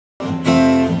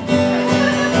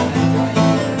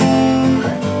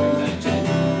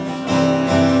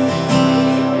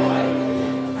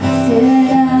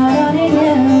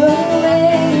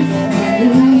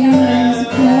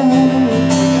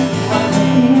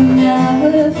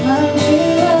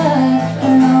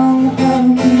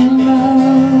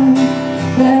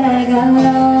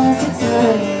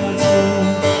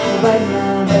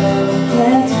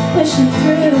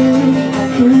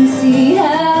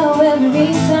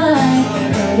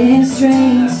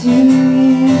straight to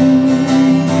you.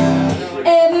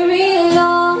 Every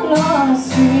long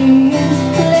lost dream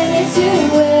led me to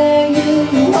where you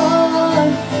are.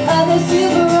 Others who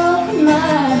broke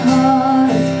my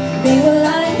heart, they were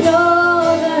like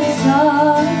northern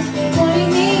stars,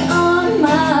 pointing me on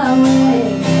my way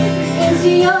into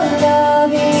your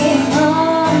loving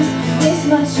arms. This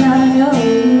much I know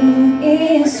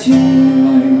is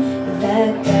true,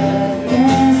 that God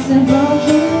bless the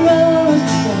broken road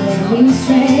that led me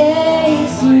straight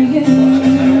to you.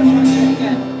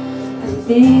 I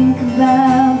think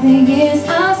about the years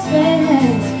I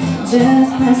spent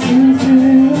just passing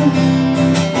through.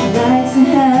 I'd like to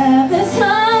have the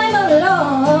time I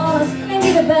lost and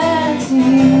give it back to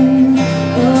you.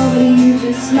 Oh, but you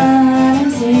just smile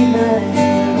and take my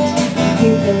hand.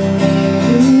 You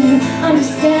believe,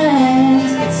 understand,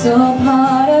 it's all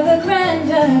part of a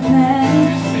grander plan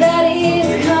that is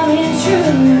coming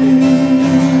true.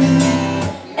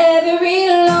 Every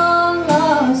long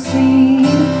lost dream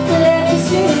led me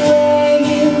to where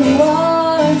you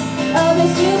are.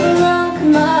 Others who broke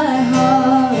my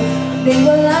heart, they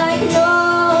were like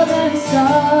northern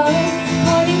stars,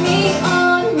 pointing me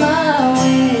on my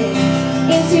way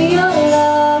into your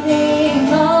loving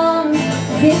arms.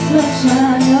 This much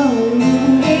I know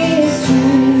is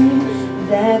true,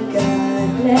 that God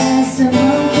bless the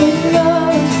broken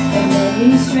road and led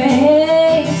me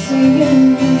straight to you.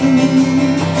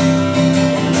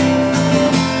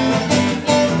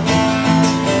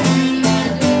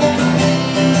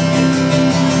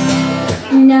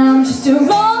 Now I'm just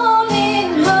rolling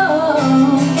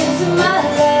home into my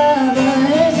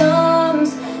lover's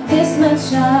arms. This much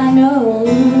I know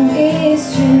is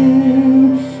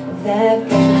true, that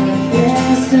God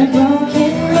bless the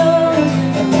broken road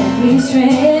and led me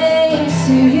straight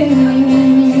to you.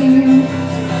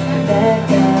 That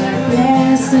God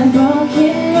bless the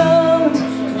broken road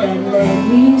that led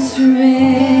me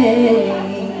straight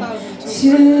to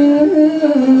you.